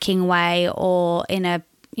attacking way, or in a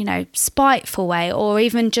spiteful way, or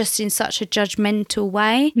even just in such a judgmental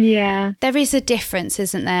way. There is a difference,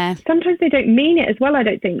 isn't there? Sometimes they don't mean it as well, I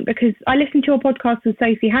don't think, because I listened to a podcast with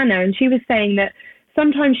Sophie Hannah, and she was saying that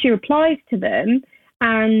sometimes she replies to them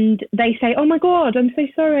and they say, oh my God, I'm so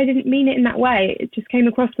sorry, I didn't mean it in that way. It just came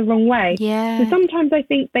across the wrong way. So sometimes I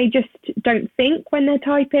think they just don't think when they're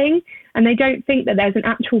typing, and they don't think that there's an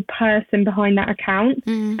actual person behind that account,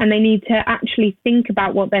 and they need to actually think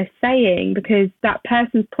about what they're saying, because that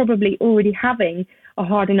person's probably already having a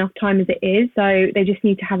hard enough time as it is. So they just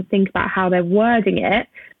need to have a think about how they're wording it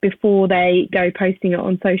before they go posting it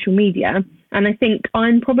on social media. And I think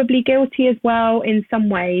I'm probably guilty as well in some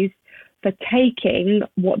ways for taking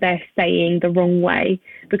what they're saying the wrong way,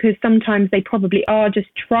 because sometimes they probably are just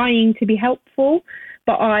trying to be helpful.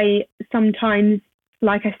 But I sometimes,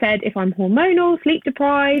 like I said, if I'm hormonal, sleep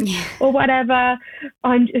deprived or whatever,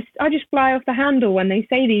 I just fly off the handle when they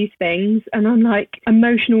say these things, and I'm like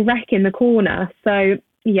emotional wreck in the corner. So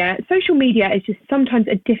social media is just sometimes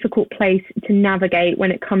a difficult place to navigate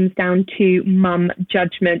when it comes down to mum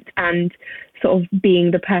judgment and sort of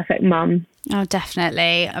being the perfect mum. Oh,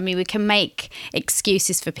 definitely. I mean, we can make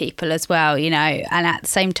excuses for people as well, you know, and at the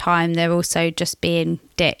same time, they're also just being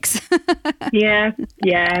dicks. Yeah.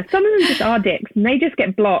 Some of them just are dicks and they just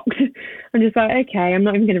get blocked. I'm just like, okay, I'm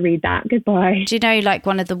not even going to read that. Goodbye. Do you know, like,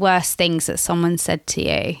 one of the worst things that someone said to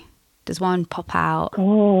you? Does one pop out?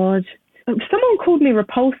 God. Someone called me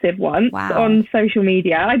repulsive once on social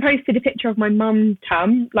media. I posted a picture of my mum's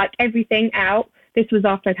tum, like everything out. This was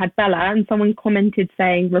after I'd had Bella, and someone commented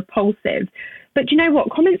saying repulsive. But you know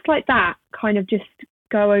what? Comments like that kind of just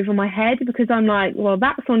go over my head, because I'm like, well,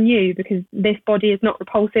 that's on you, because this body is not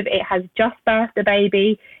repulsive. It has just birthed a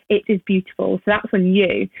baby. It is beautiful. So that's on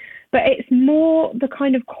you. But it's more the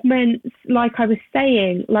kind of comments, like I was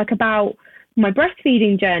saying, like about my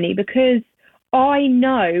breastfeeding journey, because I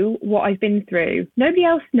know what I've been through. Nobody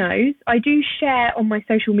else knows. I do share on my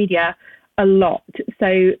social media a lot,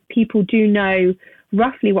 so people do know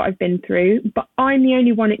roughly what I've been through, but I'm the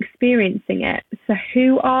only one experiencing it. So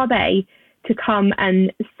who are they to come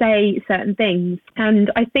and say certain things?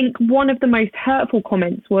 And I think one of the most hurtful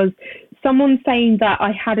comments was someone saying that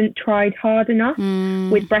I hadn't tried hard enough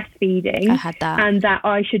with breastfeeding. I had that. And that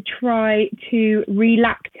I should try to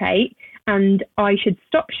relactate, and I should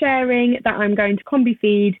stop sharing that I'm going to combi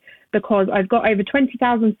feed because I've got over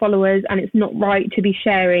 20,000 followers and it's not right to be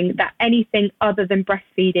sharing that anything other than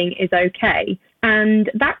breastfeeding is okay. And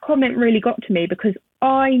that comment really got to me, because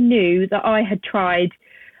I knew that I had tried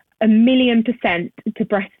 1,000,000% to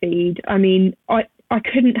breastfeed. I mean, I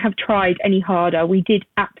couldn't have tried any harder. We did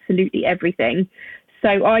absolutely everything.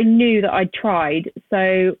 So I knew that I'd tried.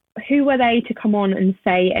 So who were they to come on and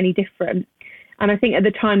say any different? And I think at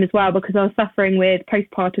the time as well, because I was suffering with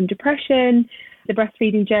postpartum depression, the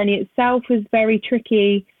breastfeeding journey itself was very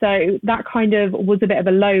tricky. So that kind of was a bit of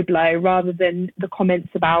a low blow, rather than the comments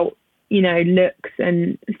about, you know, looks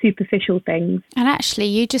and superficial things. And actually,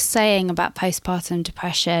 you just saying about postpartum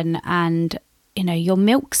depression and, you know, your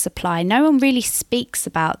milk supply, no one really speaks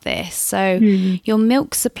about this. So your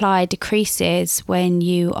milk supply decreases when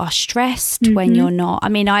you are stressed, when you're not. I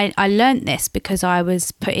mean, I learned this because I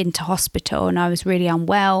was put into hospital and I was really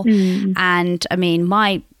unwell. And I mean,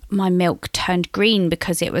 my milk turned green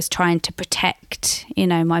because it was trying to protect, you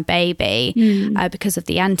know, my baby because of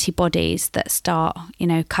the antibodies that start, you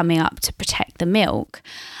know, coming up to protect the milk.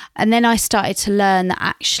 And then I started to learn that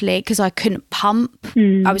actually, because I couldn't pump,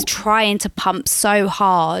 I was trying to pump so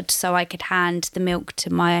hard so I could hand the milk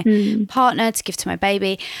to my partner to give to my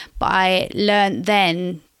baby. But I learned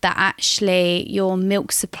then that actually your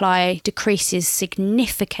milk supply decreases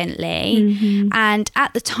significantly. And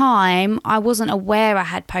at the time, I wasn't aware I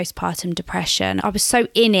had postpartum depression. I was so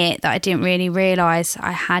in it that I didn't really realise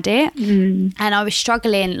I had it. And I was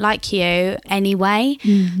struggling like you anyway.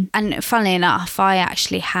 And funnily enough, I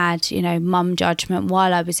actually had, you know, mum judgment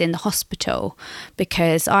while I was in the hospital,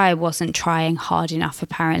 because I wasn't trying hard enough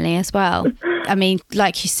apparently as well. I mean,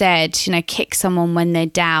 like you said, you know, kick someone when they're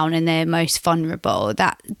down and they're most vulnerable.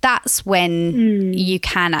 That's when you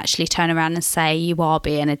can actually turn around and say, you are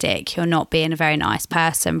being a dick. You're not being a very nice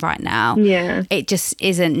person right now. Yeah. It just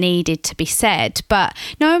isn't needed to be said. But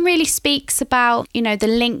no one really speaks about, you know, the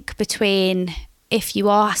link between if you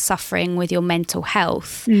are suffering with your mental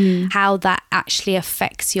health, how that actually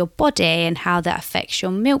affects your body and how that affects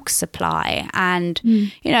your milk supply. And,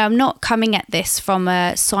 you know, I'm not coming at this from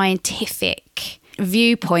a scientific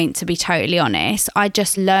viewpoint, to be totally honest. I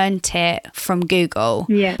just learned it from Google.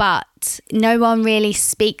 But no one really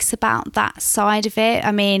speaks about that side of it.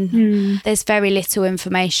 I mean, there's very little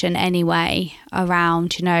information anyway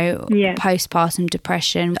around, you know, postpartum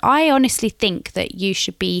depression. I honestly think that you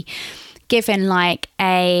should be given like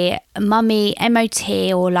a mummy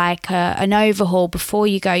MOT or like an overhaul before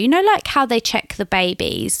you go. You know, like how they check the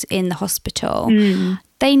babies in the hospital.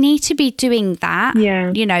 They need to be doing that.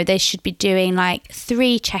 You know, they should be doing like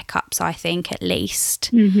 3 checkups, I think, at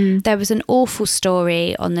least. There was an awful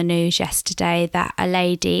story on the news yesterday that a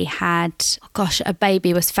lady had, a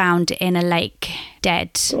baby was found in a lake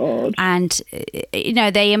dead. God. And, you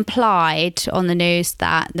know, they implied on the news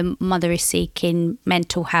that the mother is seeking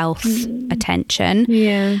mental health attention.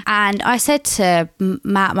 And I said to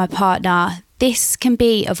Matt, my partner, this can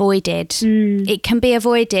be avoided. It can be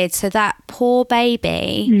avoided. So that poor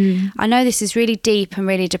baby, I know this is really deep and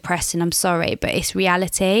really depressing, I'm sorry, but it's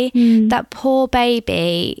reality. That poor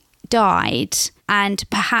baby died, and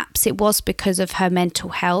perhaps it was because of her mental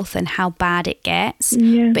health and how bad it gets,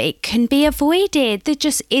 but it can be avoided. There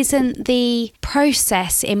just isn't the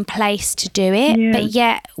process in place to do it. But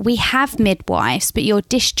yet we have midwives, but you're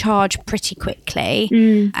discharged pretty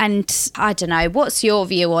quickly. And I don't know, what's your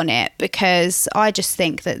view on it? Because I just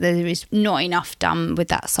think that there is not enough done with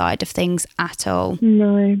that side of things at all.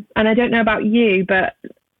 No. And I don't know about you, but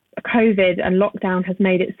COVID and lockdown has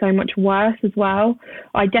made it so much worse as well.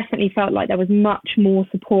 I definitely felt like there was much more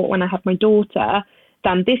support when I had my daughter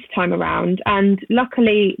than this time around. And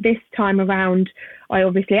luckily this time around, I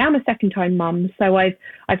obviously am a second time mum. So I've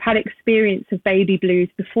had experience of baby blues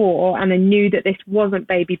before, and I knew that this wasn't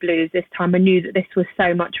baby blues this time. I knew that this was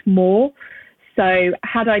so much more. So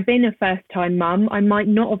had I been a first time mum, I might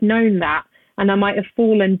not have known that. And I might have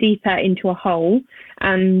fallen deeper into a hole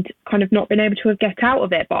and kind of not been able to get out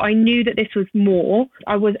of it. But I knew that this was more.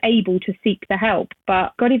 I was able to seek the help.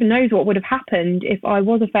 But God even knows what would have happened if I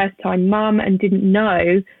was a first-time mum and didn't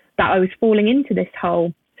know that I was falling into this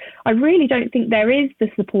hole. I really don't think there is the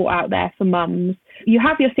support out there for mums. You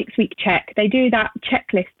have your 6-week check. They do that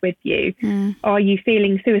checklist with you. Are you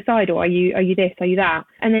feeling suicidal? Are you this? Are you that?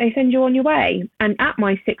 And then they send you on your way. And at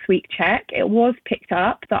my 6-week check, it was picked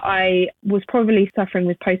up that I was probably suffering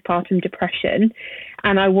with postpartum depression,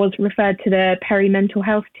 and I was referred to the peri-mental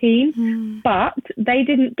health team. But they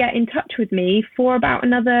didn't get in touch with me for about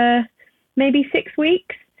another maybe 6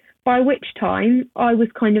 weeks, by which time I was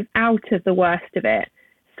kind of out of the worst of it.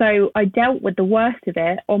 So I dealt with the worst of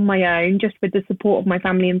it on my own, just with the support of my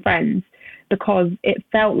family and friends, because it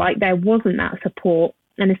felt like there wasn't that support,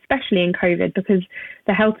 and especially in COVID, because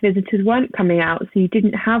the health visitors weren't coming out. So you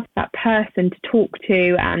didn't have that person to talk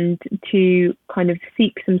to and to kind of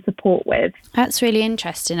seek some support with. That's really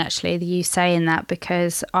interesting, actually, that you saying that,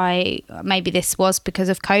 because maybe this was because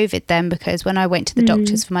of COVID then, because when I went to the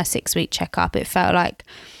doctors for my 6-week checkup, it felt like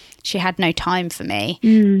she had no time for me.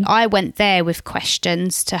 I went there with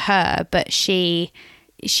questions to her, but she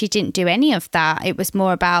didn't do any of that. It was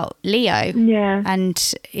more about Leo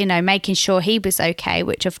and, making sure he was okay,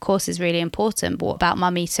 which of course is really important. But what about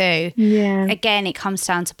mummy too? Again, it comes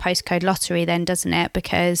down to postcode lottery then, doesn't it?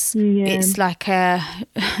 Because it's like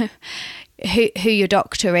who your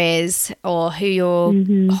doctor is or who your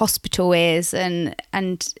hospital is, and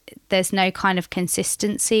there's no kind of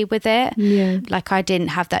consistency with it. Like I didn't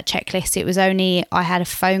have that checklist. It was only I had a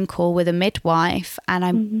phone call with a midwife, and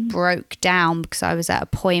I broke down because I was at a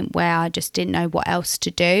point where I just didn't know what else to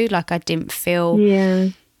do. Like I didn't feel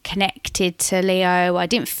connected to Leo. I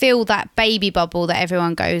didn't feel that baby bubble that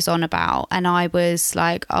everyone goes on about, and I was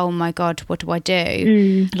like, oh my God, what do I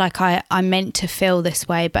do? Like I'm meant to feel this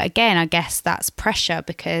way, but again, I guess that's pressure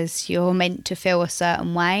because you're meant to feel a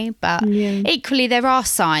certain way. But equally there are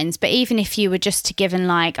signs. But even if you were just to given,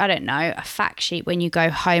 like, I don't know, a fact sheet when you go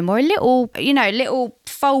home, or a little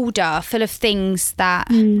folder full of things that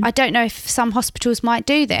I don't know if some hospitals might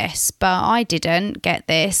do this, but I didn't get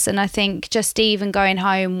this. And I think just even going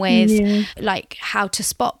home with like how to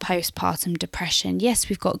spot postpartum depression. Yes,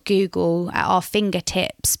 we've got Google at our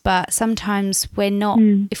fingertips, but sometimes we're not,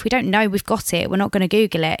 if we don't know we've got it, we're not going to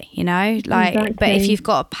Google it, Exactly. But if you've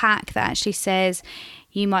got a pack that actually says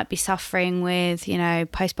you might be suffering with,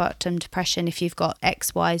 postpartum depression if you've got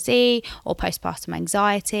XYZ, or postpartum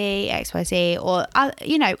anxiety, XYZ, or,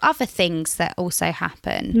 other things that also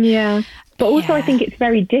happen. But also I think it's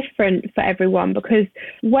very different for everyone, because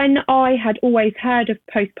when I had always heard of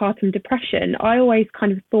postpartum depression, I always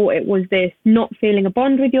kind of thought it was this not feeling a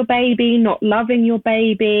bond with your baby, not loving your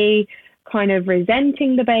baby, kind of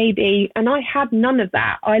resenting the baby. And I had none of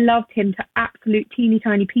that. I loved him to absolute teeny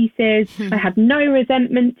tiny pieces. I had no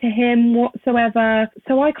resentment to him whatsoever.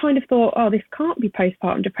 So I kind of thought, oh, this can't be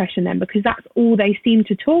postpartum depression then, because that's all they seem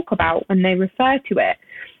to talk about when they refer to it.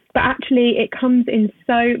 But actually it comes in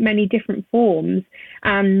so many different forms,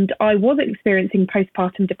 and I was experiencing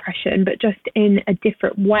postpartum depression, but just in a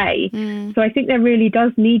different way. So I think there really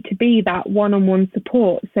does need to be that one-on-one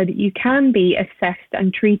support so that you can be assessed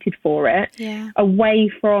and treated for it,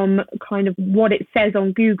 away from kind of what it says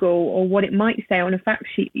on Google or what it might say on a fact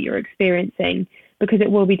sheet that you're experiencing, because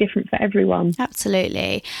it will be different for everyone.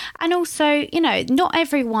 Absolutely. And also, not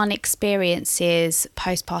everyone experiences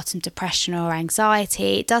postpartum depression or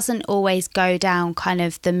anxiety. It doesn't always go down kind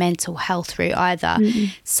of the mental health route either.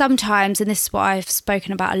 Sometimes, and this is what I've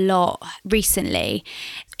spoken about a lot recently,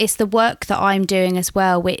 it's the work that I'm doing as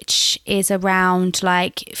well, which is around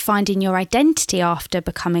like finding your identity after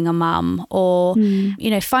becoming a mum, or,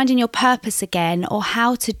 finding your purpose again, or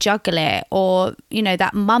how to juggle it, or,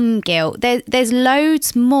 that mum guilt. There's loads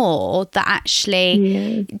loads more that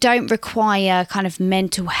actually don't require kind of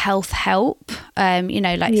mental health help, like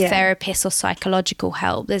therapists or psychological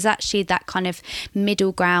help. There's actually that kind of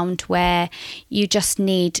middle ground where you just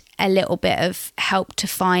need a little bit of help to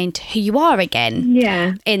find who you are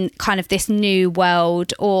again in kind of this new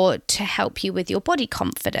world, or to help you with your body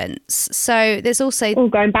confidence. So there's also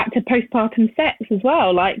going back to postpartum sex as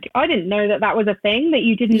well. Like, I didn't know that was a thing, that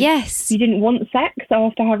you didn't want sex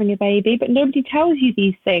after having a baby, but nobody tells you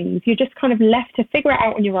these things. You're just kind of left to figure it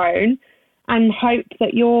out on your own and hope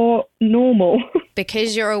that you're normal.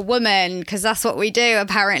 Because you're a woman, because that's what we do,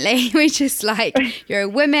 apparently. We just like, you're a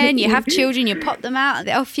woman, you have children, you pop them out, and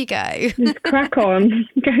off you go. Just crack on.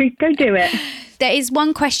 Go do it. There is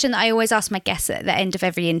one question that I always ask my guests at the end of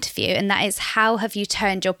every interview, and that is, how have you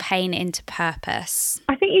turned your pain into purpose?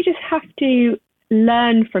 I think you just have to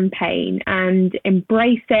learn from pain and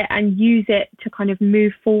embrace it and use it to kind of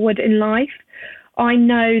move forward in life. I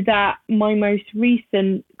know that my most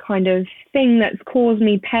recent kind of thing that's caused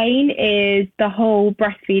me pain is the whole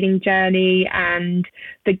breastfeeding journey and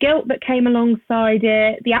the guilt that came alongside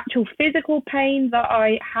it, the actual physical pain that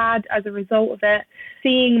I had as a result of it.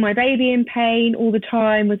 Seeing my baby in pain all the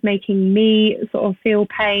time was making me sort of feel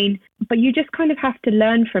pain, but you just kind of have to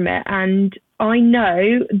learn from it. And I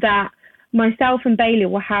know that myself and Bailey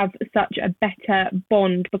will have such a better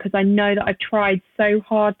bond because I know that I've tried so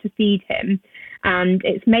hard to feed him, and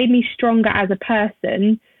it's made me stronger as a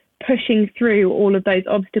person, pushing through all of those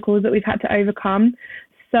obstacles that we've had to overcome.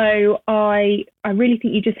 So I really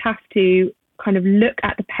think you just have to kind of look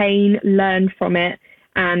at the pain, learn from it,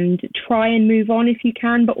 and try and move on if you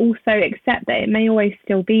can, but also accept that it may always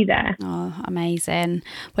still be there. Oh, amazing.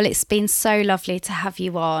 Well, it's been so lovely to have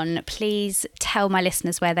you on. Please tell my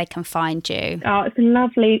listeners where they can find you. Oh, it's been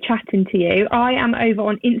lovely chatting to you. I am over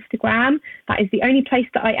on Instagram. That is the only place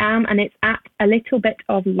that I am, and it's at a little bit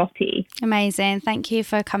of Lottie. Amazing. Thank you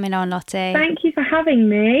for coming on, Lottie. Thank you for having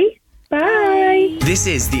me. Bye. This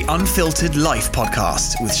is the Unfiltered Life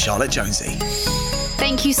podcast with Charlotte Jonesy.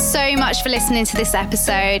 Thank you so much for listening to this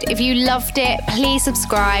episode. If you loved it, please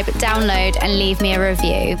subscribe, download, and leave me a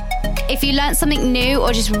review. If you learned something new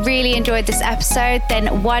or just really enjoyed this episode,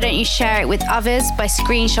 then why don't you share it with others by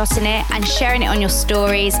screenshotting it and sharing it on your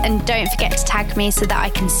stories, and don't forget to tag me so that I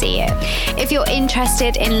can see it. If you're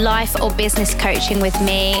interested in life or business coaching with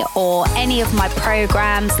me or any of my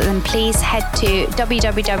programs, then please head to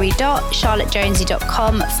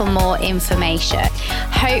www.charlottejonesy.com for more information.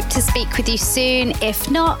 Hope to speak with you soon. If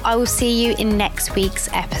not, I will see you in next week's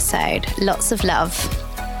episode. Lots of love.